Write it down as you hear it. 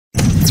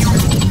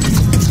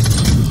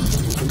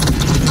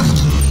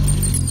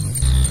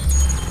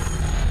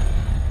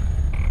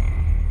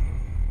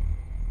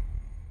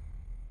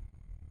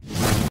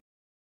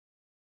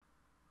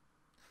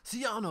So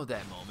y'all know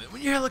that moment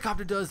when your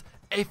helicopter does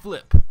a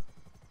flip.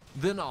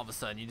 Then all of a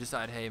sudden you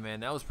decide, hey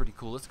man, that was pretty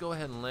cool. Let's go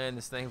ahead and land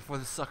this thing before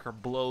the sucker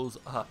blows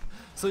up.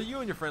 So you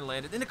and your friend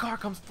land it, then the car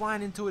comes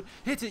flying into it,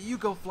 hits it, you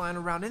go flying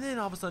around, and then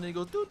all of a sudden it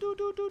goes doo doo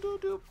doo doo doo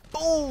doo.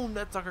 Boom!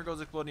 That sucker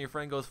goes exploding, your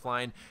friend goes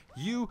flying,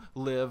 you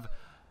live.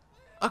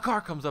 A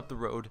car comes up the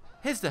road,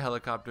 hits the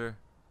helicopter,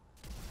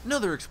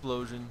 another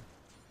explosion.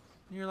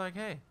 And you're like,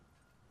 hey,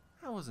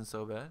 that wasn't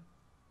so bad.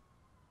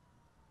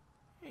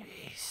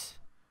 Jeez.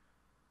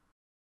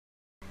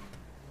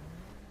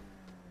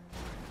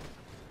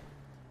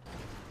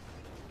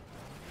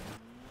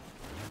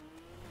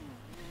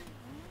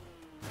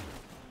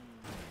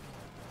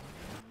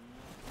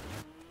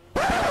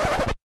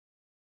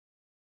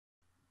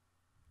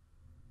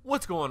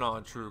 What's going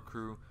on, True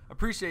Crew?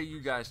 Appreciate you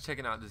guys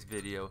checking out this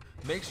video.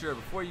 Make sure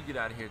before you get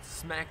out of here to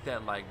smack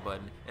that like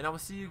button, and I will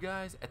see you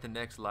guys at the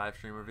next live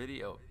stream or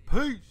video.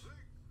 Peace!